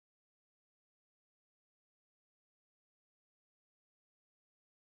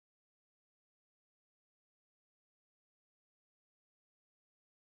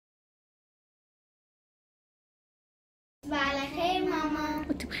تصبح على خير ماما.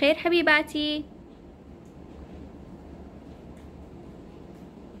 وانت بخير حبيباتي.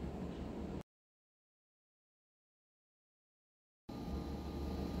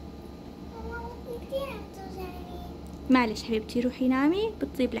 معلش حبيبتي روحي نامي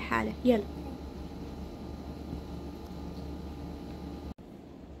بتطيب لحالها. يلا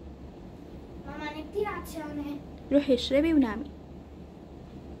ماما انا كثير عطشانة. روحي اشربي ونامي.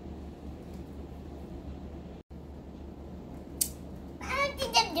 بدي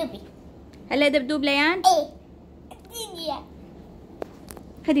دبدوبي. هلا دبدوب ليان؟ ايه بدي اياه.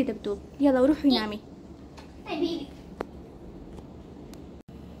 خدي دبدوب يلا وروحي نامي. حبيبي.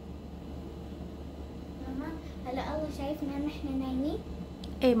 ماما هلا الله شايفنا نحن نايمين؟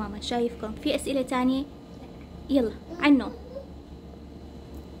 ايه ماما شايفكم. في اسئلة تانية؟ يلا عنه.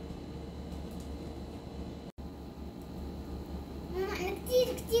 ماما انا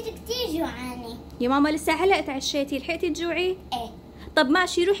كثير جوعانة. يا ماما لسه هلا تعشيتي لحقتي تجوعي؟ ايه. طب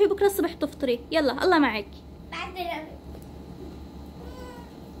ماشي روحي بكره الصبح تفطري. يلا الله معك. بعد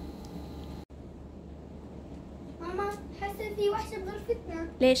ماما حاسة في وحشة بغرفتنا.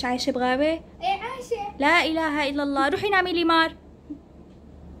 ليش عايشة بغابة؟ ايه عايشة. لا اله الا الله. روحي نامي لي مار.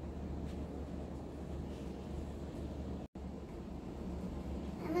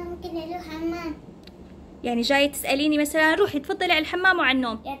 انا ممكن اروح حمام؟ يعني جاية تسأليني مثلا؟ روحي تفضلي على الحمام وعلى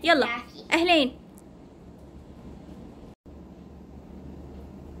النوم. يلا اهلين.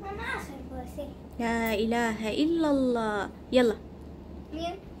 ماما اخر بوسة. لا اله الا الله. يلا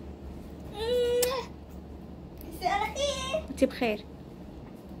مين؟ مساء الخير. انت بخير.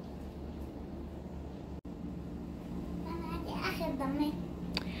 ماما هذه اخر ضمة.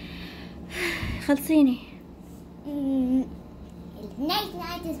 خلصيني.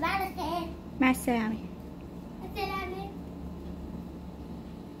 نايت تصبح على خير. مع السلامة. السلامة.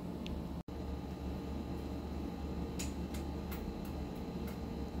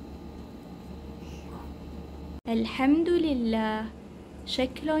 الحمد لله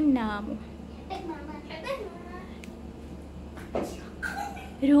شكلهم ناموا.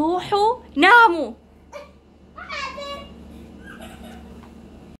 روحوا ناموا.